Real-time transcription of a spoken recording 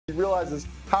He realizes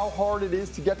how hard it is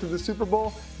to get to the Super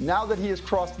Bowl. Now that he has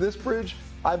crossed this bridge,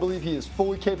 I believe he is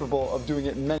fully capable of doing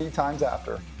it many times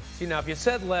after. See, now, if you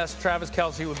said less, Travis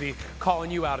Kelce would be calling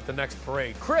you out at the next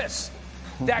parade. Chris,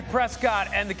 Dak Prescott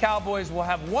and the Cowboys will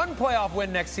have one playoff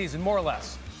win next season, more or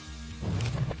less.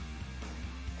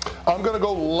 I'm going to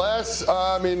go less.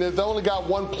 I mean, they've only got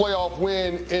one playoff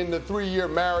win in the 3-year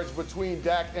marriage between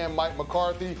Dak and Mike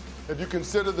McCarthy. If you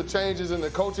consider the changes in the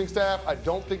coaching staff, I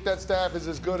don't think that staff is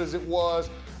as good as it was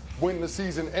when the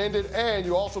season ended. And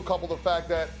you also couple the fact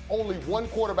that only one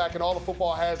quarterback in all of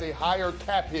football has a higher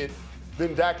cap hit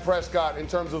than Dak Prescott in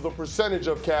terms of the percentage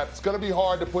of cap. It's going to be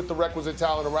hard to put the requisite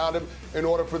talent around him in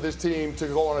order for this team to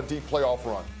go on a deep playoff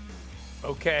run.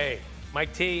 Okay.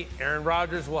 Mike T, Aaron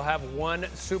Rodgers will have one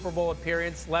Super Bowl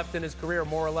appearance left in his career,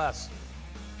 more or less.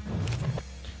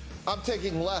 I'm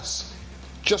taking less.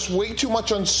 Just way too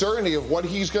much uncertainty of what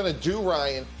he's going to do,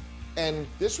 Ryan. And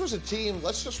this was a team,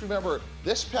 let's just remember,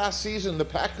 this past season, the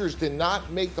Packers did not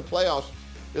make the playoffs.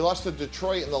 They lost to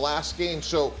Detroit in the last game.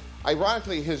 So,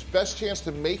 ironically, his best chance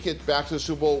to make it back to the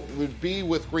Super Bowl would be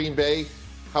with Green Bay.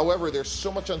 However, there's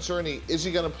so much uncertainty. Is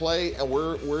he going to play, and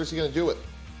where is he going to do it?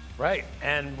 Right,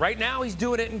 and right now he's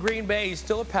doing it in Green Bay. He's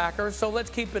still a Packer, so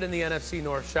let's keep it in the NFC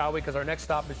North, shall we? Because our next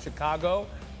stop is Chicago.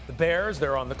 The Bears,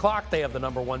 they're on the clock. They have the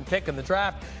 #1 pick in the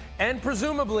draft, and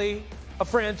presumably a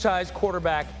franchise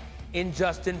quarterback in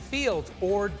Justin Fields.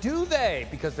 Or do they?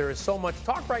 Because there is so much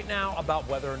talk right now about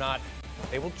whether or not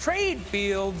they will trade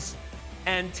Fields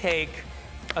and take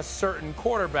a certain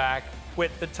quarterback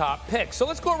with the top pick. So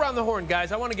let's go around the horn,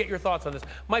 guys. I want to get your thoughts on this.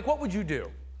 Mike, what would you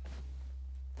do?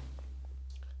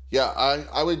 Yeah,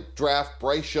 I would draft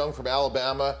Bryce Young from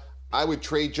Alabama. I would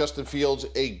trade Justin Fields,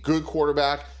 a good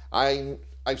quarterback.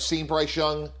 I've seen Bryce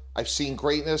Young. I've seen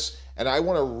greatness. And I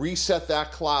want to reset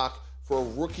that clock for a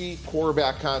rookie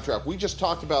quarterback contract. We just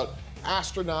talked about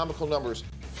astronomical numbers,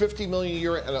 $50 million a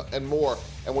year and more.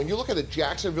 And when you look at the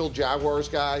Jacksonville Jaguars,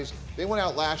 guys, they went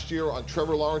out last year on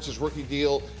Trevor Lawrence's rookie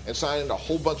deal and signed a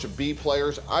whole bunch of B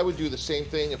players. I would do the same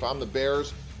thing if I'm the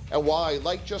Bears. And while I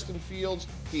like Justin Fields,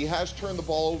 he has turned the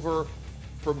ball over,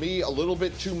 for me, a little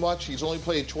bit too much. He's only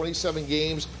played 27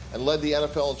 games and led the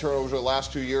NFL in turnovers the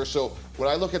last 2 years. So when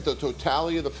I look at the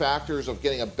totality of the factors of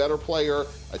getting a better player,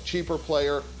 a cheaper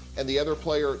player, and the other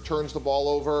player turns the ball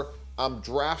over, I'm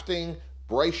drafting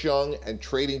Bryce Young and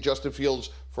trading Justin Fields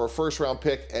for a first-round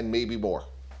pick and maybe more.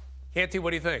 Canty,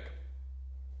 what do you think?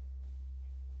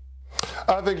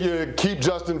 I think you keep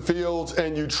Justin Fields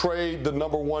and you trade the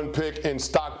 #1 pick and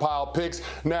stockpile picks.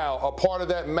 Now, a part of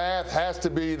that math has to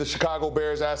be the Chicago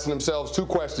Bears asking themselves two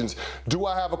questions. Do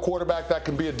I have a quarterback that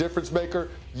can be a difference maker?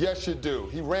 Yes, you do.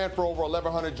 He ran for over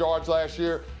 1,100 yards last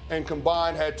year and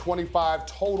combined had 25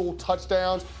 total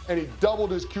touchdowns, and he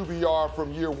doubled his QBR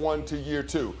from year 1 to year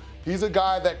 2. He's a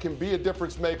guy that can be a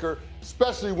difference maker,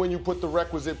 especially when you put the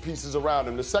requisite pieces around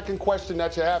him. The second question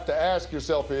that you have to ask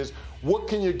yourself is, what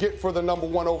can you get for the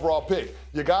 #1 overall pick?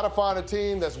 You got to find a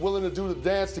team that's willing to do the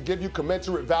dance to give you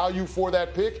commensurate value for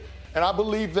that pick, and I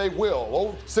believe they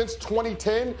will. Since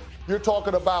 2010, you're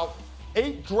talking about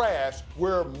 8 drafts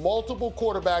where multiple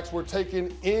quarterbacks were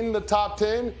taken in the top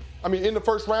 10, in the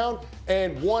first round,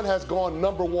 and one has gone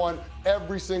 #1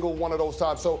 every single one of those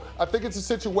times. So I think it's a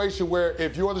situation where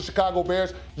if you're the Chicago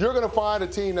Bears, you're going to find a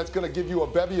team that's going to give you a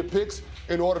bevy of picks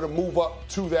in order to move up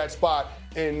to that spot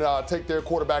and take their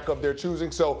quarterback of their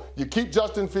choosing. So you keep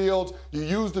Justin Fields, you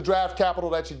use the draft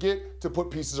capital that you get to put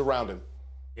pieces around him.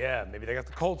 Yeah, maybe they got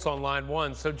the Colts on line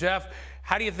 1. So, Jeff,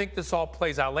 how do you think this all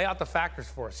plays out? Lay out the factors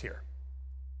for us here.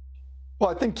 Well,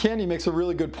 I think Candy makes a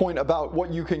really good point about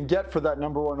what you can get for that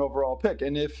 #1 overall pick.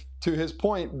 And if, to his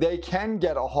point, they can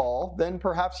get a haul, then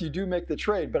perhaps you do make the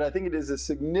trade. But I think it is a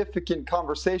significant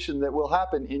conversation that will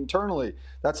happen internally.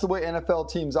 That's the way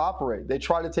NFL teams operate. They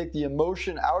try to take the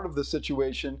emotion out of the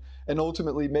situation and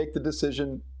ultimately make the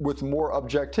decision with more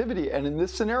objectivity. And in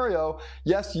this scenario,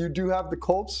 yes, you do have the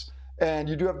Colts and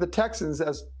you do have the Texans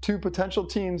as 2 potential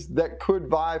teams that could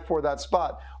vie for that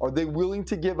spot. Are they willing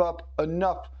to give up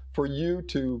enough for you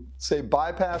to, say,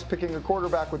 bypass picking a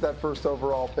quarterback with that first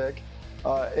overall pick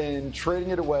and trading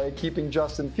it away, keeping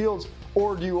Justin Fields?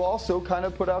 Or do you also kind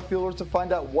of put out feelers to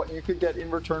find out what you could get in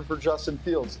return for Justin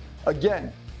Fields?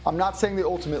 Again, I'm not saying they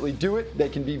ultimately do it. They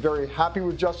can be very happy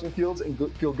with Justin Fields and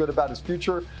feel good about his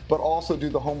future, but also do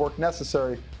the homework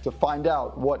necessary to find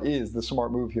out what is the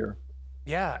smart move here.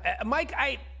 Yeah, Mike,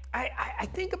 I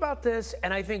think about this,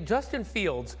 and I think Justin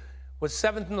Fields was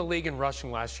 7th in the league in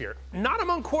rushing last year. Not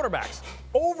among quarterbacks.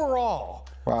 Overall,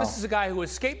 wow. This is a guy who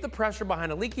escaped the pressure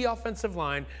behind a leaky offensive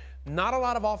line, not a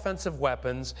lot of offensive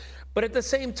weapons, but at the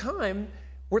same time,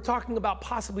 we're talking about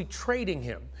possibly trading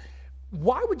him.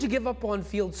 Why would you give up on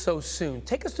Fields so soon?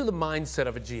 Take us through the mindset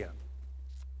of a GM.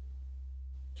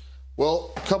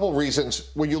 Well, a couple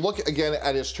reasons. When you look again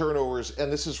at his turnovers,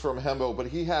 and this is from Hembo, but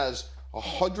he has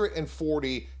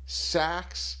 140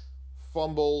 sacks,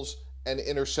 fumbles, and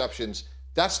interceptions.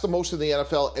 That's the most in the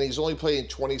NFL, and he's only played in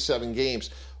 27 games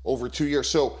over 2 years.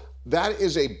 So that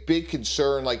is a big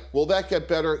concern. Like, will that get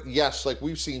better? Yes. Like,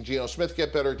 we've seen Geno Smith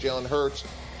get better, Jalen Hurts,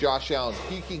 Josh Allen.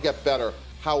 He can get better.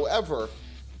 However,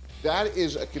 that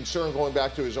is a concern going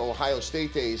back to his Ohio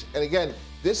State days. And again,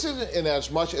 this isn't in as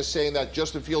much as saying that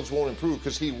Justin Fields won't improve,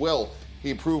 because he will.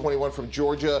 He improved when he went from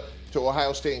Georgia to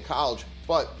Ohio State in college.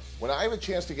 But when I have a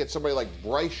chance to get somebody like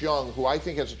Bryce Young, who I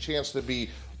think has a chance to be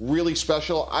really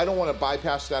special, I don't want to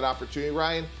bypass that opportunity,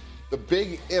 Ryan. The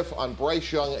big if on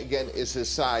Bryce Young, again, is his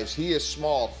size. He is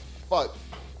small, but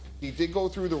he did go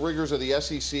through the rigors of the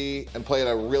SEC and play at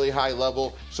a really high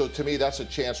level. So to me, that's a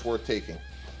chance worth taking.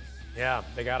 Yeah,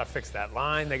 they got to fix that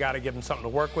line. They got to give him something to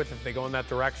work with if they go in that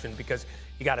direction, because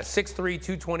you got a 6'3",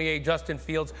 228 Justin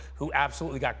Fields who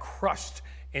absolutely got crushed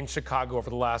in Chicago over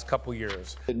the last couple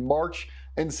years. In March,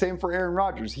 and same for Aaron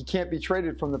Rodgers. He can't be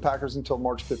traded from the Packers until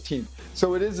March 15th.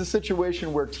 So it is a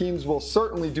situation where teams will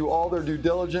certainly do all their due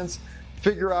diligence,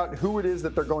 figure out who it is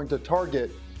that they're going to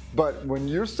target. But when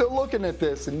you're still looking at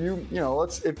this, and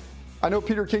I know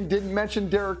Peter King didn't mention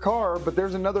Derek Carr, but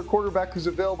there's another quarterback who's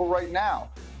available right now.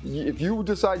 If you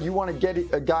decide you want to get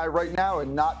a guy right now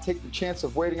and not take the chance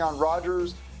of waiting on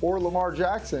Rodgers or Lamar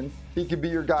Jackson, he could be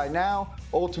your guy now.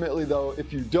 Ultimately, though,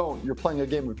 if you don't, you're playing a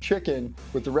game of chicken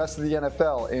with the rest of the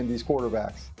NFL and these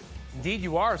quarterbacks. Indeed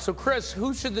you are. So, Chris,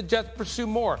 who should the Jets pursue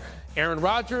more, Aaron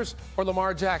Rodgers or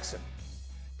Lamar Jackson?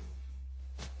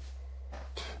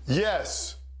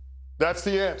 Yes. That's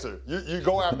the answer. You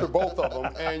go after both of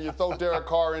them, and you throw Derek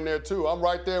Carr in there, too. I'm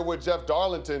right there with Jeff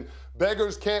Darlington.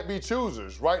 Beggars can't be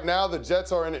choosers. Right now, the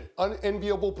Jets are in an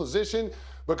unenviable position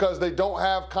because they don't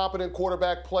have competent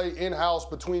quarterback play in-house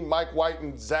between Mike White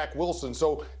and Zach Wilson.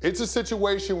 So it's a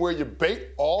situation where you bait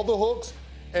all the hooks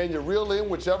and you reel in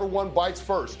whichever one bites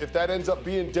first. If that ends up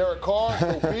being Derek Carr,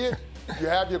 so be it. You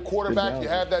have your quarterback, you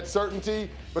have that certainty,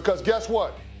 because guess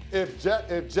what? If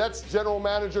Jets general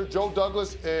manager Joe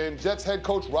Douglas and Jets head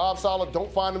coach Rob Saleh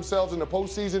don't find themselves in the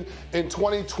postseason in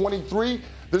 2023,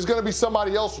 there's going to be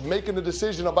somebody else making the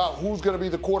decision about who's going to be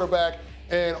the quarterback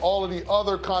and all of the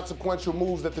other consequential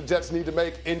moves that the Jets need to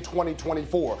make in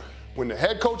 2024. When the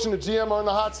head coach and the GM are in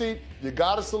the hot seat, you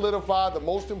got to solidify the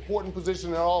most important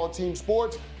position in all of team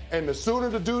sports, and the sooner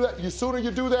you do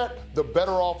that, the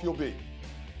better off you'll be.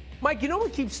 Mike, you know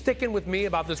what keeps sticking with me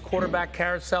about this quarterback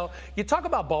carousel? You talk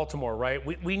about Baltimore, right?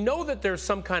 We know that there's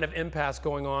some kind of impasse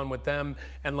going on with them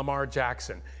and Lamar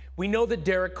Jackson. We know that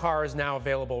Derek Carr is now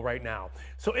available right now.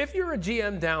 So if you're a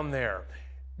GM down there,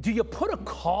 do you put a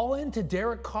call in to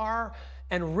Derek Carr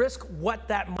and risk what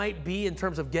that might be in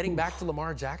terms of getting back to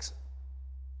Lamar Jackson?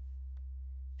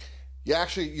 You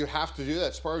have to do that.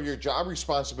 It's part of your job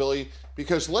responsibility,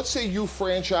 because let's say you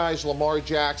franchise Lamar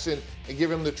Jackson and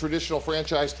give him the traditional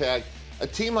franchise tag. A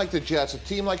team like the Jets, a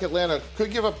team like Atlanta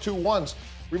could give up 2 1s.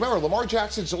 Remember, Lamar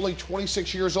Jackson's only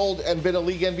 26 years old and been a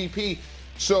league MVP.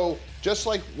 So just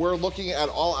like we're looking at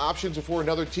all options for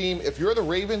another team, if you're the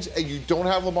Ravens and you don't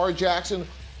have Lamar Jackson,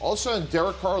 all of a sudden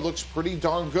Derek Carr looks pretty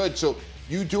darn good. So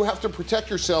you do have to protect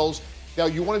yourselves. Now,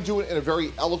 you want to do it in a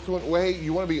very eloquent way.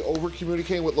 You want to be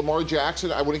over-communicating with Lamar Jackson.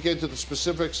 I wouldn't get into the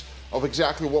specifics of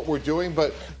exactly what we're doing,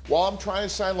 but while I'm trying to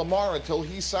sign Lamar, until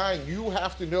he's signed, you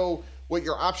have to know what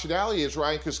your optionality is,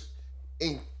 Ryan, because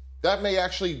that may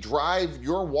actually drive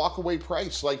your walk-away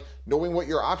price, like knowing what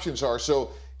your options are.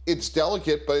 So it's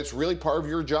delicate, but it's really part of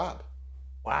your job.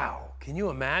 Wow. Can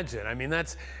you imagine? I mean,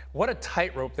 what a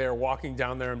tightrope they're walking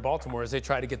down there in Baltimore as they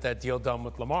try to get that deal done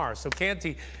with Lamar. So,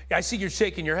 Canty, I see you're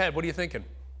shaking your head. What are you thinking?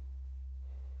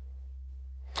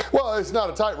 Well, it's not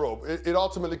a tightrope. It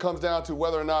ultimately comes down to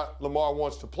whether or not Lamar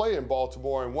wants to play in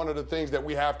Baltimore. And one of the things that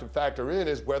we have to factor in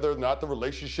is whether or not the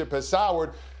relationship has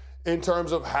soured in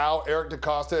terms of how Eric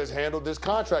DeCosta has handled this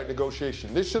contract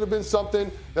negotiation. This should have been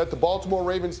something that the Baltimore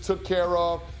Ravens took care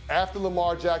of after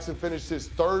Lamar Jackson finished his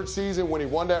 3rd season when he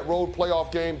won that road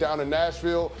playoff game down in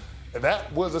Nashville. And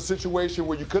that was a situation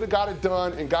where you could have got it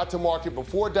done and got to market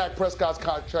before Dak Prescott's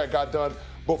contract got done,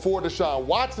 before Deshaun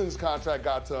Watson's contract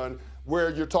got done, where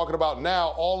you're talking about now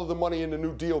all of the money in the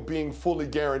new deal being fully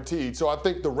guaranteed. So I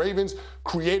think the Ravens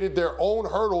created their own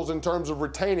hurdles in terms of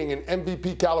retaining an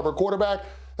MVP caliber quarterback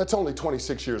that's only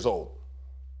 26 years old.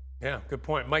 Yeah, good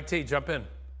point. Mike T, jump in.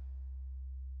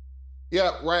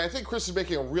 Yeah, right. I think Chris is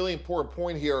making a really important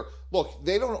point here. Look,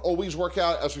 they don't always work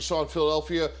out, as we saw in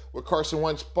Philadelphia with Carson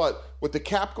Wentz, but with the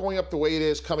cap going up the way it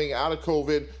is, coming out of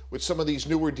COVID, with some of these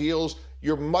newer deals,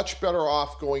 you're much better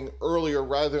off going earlier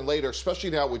rather than later,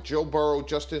 especially now with Joe Burrow,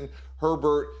 Justin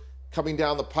Herbert coming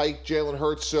down the pike, Jalen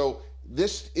Hurts. So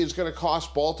this is going to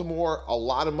cost Baltimore a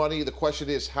lot of money. The question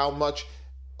is how much,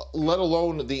 let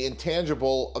alone the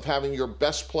intangible of having your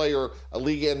best player, a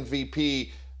league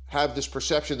MVP, have this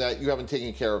perception that you haven't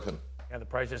taken care of him. And the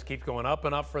price just keeps going up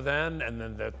and up for them. And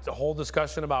then the whole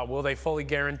discussion about will they fully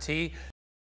guarantee